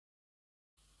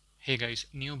Hey guys,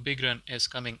 Nio Big Run is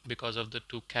coming because of the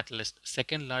two catalysts.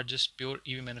 Second largest pure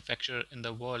EV manufacturer in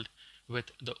the world with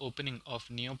the opening of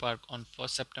Nio Park on 1st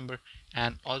September,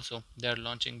 and also they are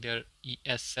launching their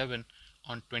ES7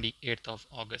 on 28th of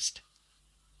August.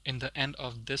 In the end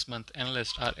of this month,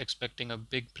 analysts are expecting a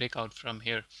big breakout from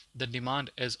here. The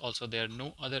demand is also there.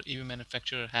 No other EV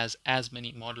manufacturer has as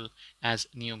many models as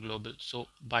Neo Global, so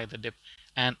buy the dip.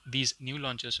 And these new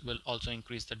launches will also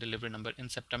increase the delivery number. In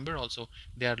September also,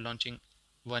 they are launching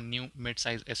one new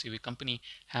mid-size SUV company.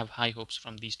 Have high hopes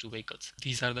from these two vehicles.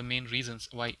 These are the main reasons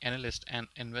why analysts and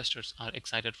investors are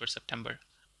excited for September.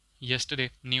 Yesterday,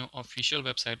 Neo official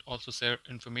website also shared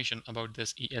information about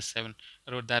this ES7,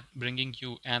 wrote that bringing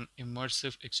you an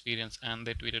immersive experience, and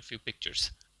they tweeted few pictures.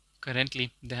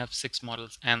 Currently, they have 6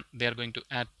 models and they are going to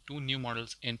add 2 new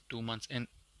models in 2 months in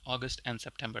August and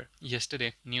September.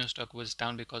 Yesterday, Neo stock was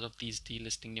down because of these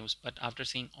delisting news, but after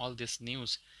seeing all this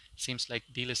news, seems like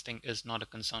delisting is not a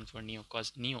concern for Neo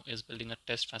because Neo is building a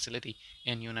test facility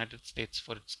in United States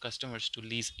for its customers to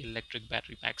lease electric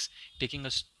battery packs, taking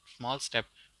a small step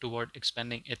toward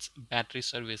expanding its battery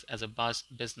service as a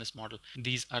business model.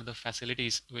 These are the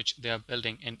facilities which they are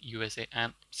building in USA,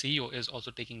 and CEO is also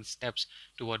taking steps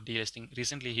toward delisting.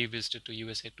 Recently, he visited to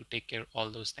USA to take care of all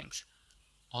those things.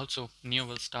 Also, Neo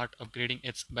will start upgrading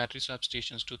its battery swap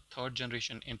stations to third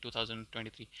generation in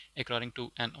 2023, according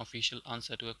to an official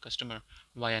answer to a customer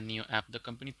via Neo app. The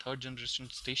company third generation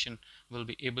station will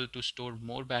be able to store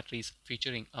more batteries,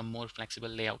 featuring a more flexible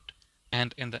layout.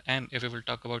 And in the end, if we will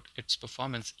talk about its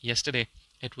performance, yesterday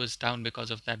it was down because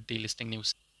of that delisting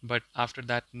news. But after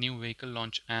that new vehicle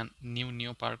launch and new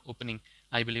Neo Park opening,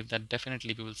 I believe that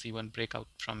definitely we will see one breakout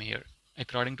from here.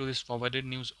 According to this forwarded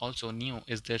news, also Neo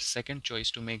is their second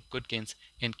choice to make good gains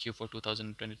in Q4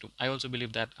 2022. I also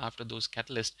believe that after those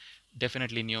catalysts,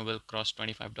 definitely Neo will cross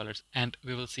 $25, and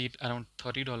we will see it around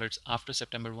 $30 after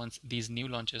September once these new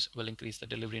launches will increase the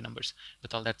delivery numbers.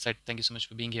 With all that said, thank you so much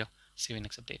for being here. See you in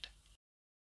next update.